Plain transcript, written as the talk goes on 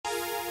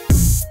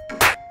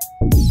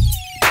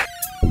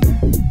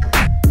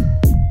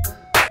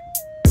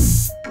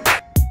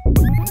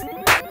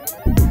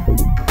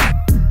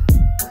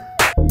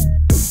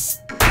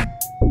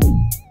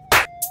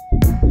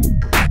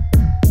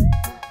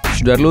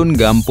Sudarlun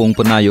Gampong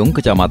Peunayong,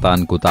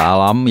 Kecamatan Kuta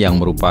Alam yang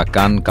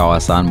merupakan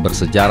kawasan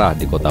bersejarah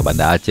di Kota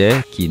Banda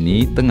Aceh,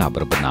 kini tengah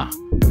berbenah.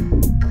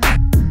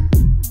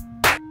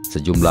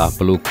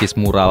 Sejumlah pelukis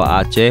mural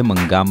Aceh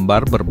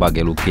menggambar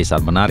berbagai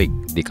lukisan menarik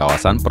di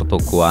kawasan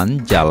pertokoan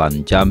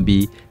Jalan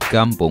Jambi,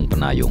 Gampong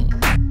Peunayong.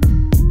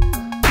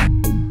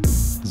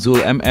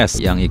 Zul MS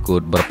yang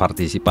ikut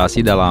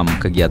berpartisipasi dalam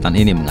kegiatan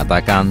ini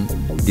mengatakan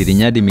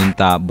dirinya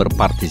diminta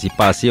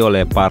berpartisipasi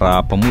oleh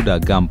para pemuda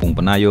Gampong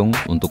Peunayong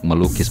untuk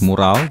melukis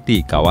mural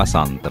di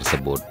kawasan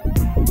tersebut.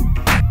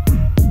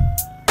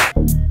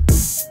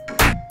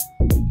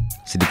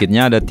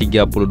 Sedikitnya ada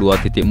 32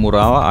 titik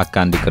mural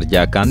akan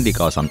dikerjakan di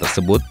kawasan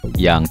tersebut,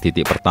 yang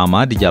titik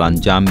pertama di Jalan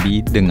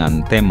Jambi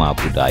dengan tema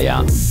budaya.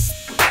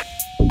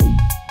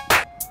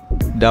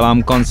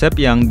 Dalam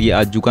konsep yang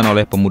diajukan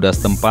oleh pemuda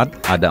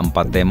setempat, ada 4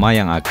 tema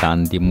yang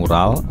akan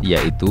dimural,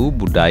 yaitu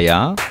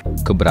budaya,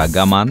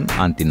 keberagaman,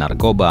 anti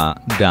narkoba,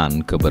 dan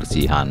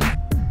kebersihan.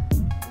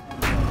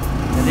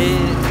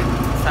 Jadi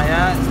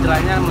saya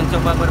istilahnya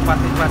mencoba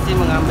berpartisipasi,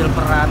 mengambil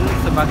peran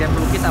sebagai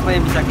pelukis, apa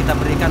yang bisa kita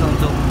berikan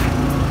untuk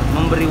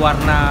memberi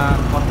warna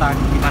kota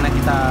di mana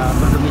kita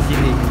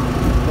berdomisili.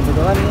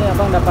 Kebetulan ini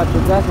abang dapat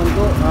tugas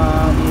untuk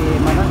di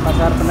mana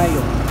Pasar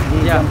Peunayong,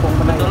 di Ya, Gampong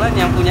Peunayong. kebetulan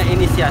yang punya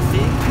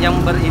inisiasi, yang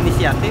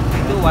berinisiatif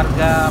itu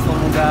warga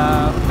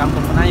pemuda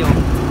Kampung Peunayong.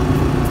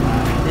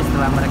 Nah, jadi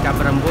setelah mereka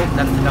berembuk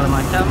dan segala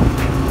macam,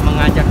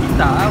 mengajak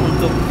kita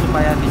untuk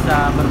supaya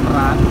bisa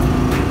berperan.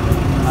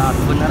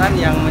 Kebenaran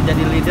yang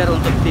menjadi leader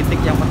untuk titik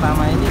yang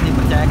pertama ini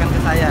dipercayakan ke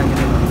saya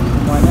gitu loh.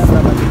 Semuanya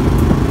berapa titik?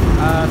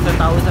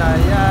 Setahu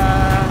saya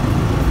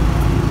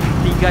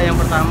 3 yang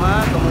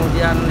pertama,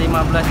 kemudian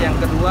 15 yang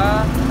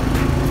kedua,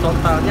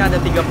 totalnya ada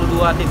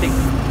 32 titik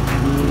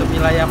untuk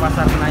wilayah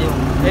Pasar Peunayong,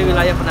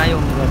 wilayah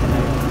Peunayong.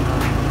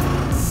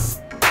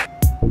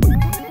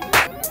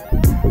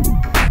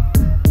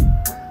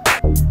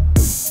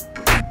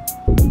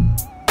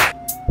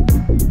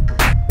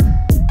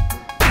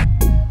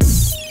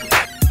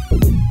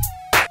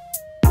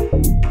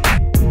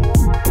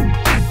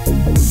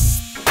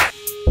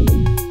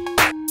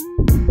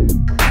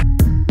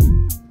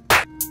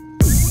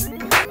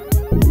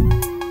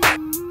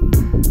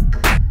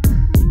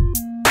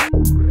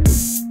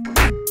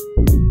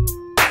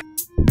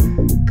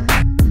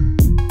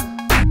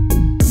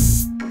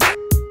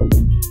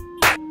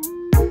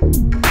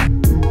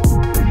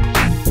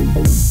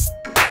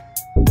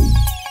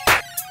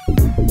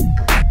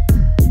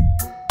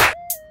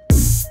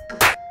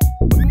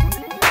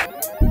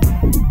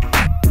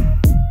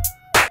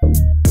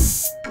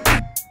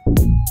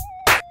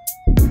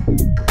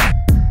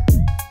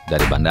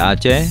 Dari Banda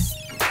Aceh,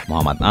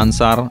 Muhammad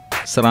Ansar,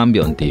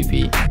 Serambion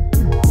TV.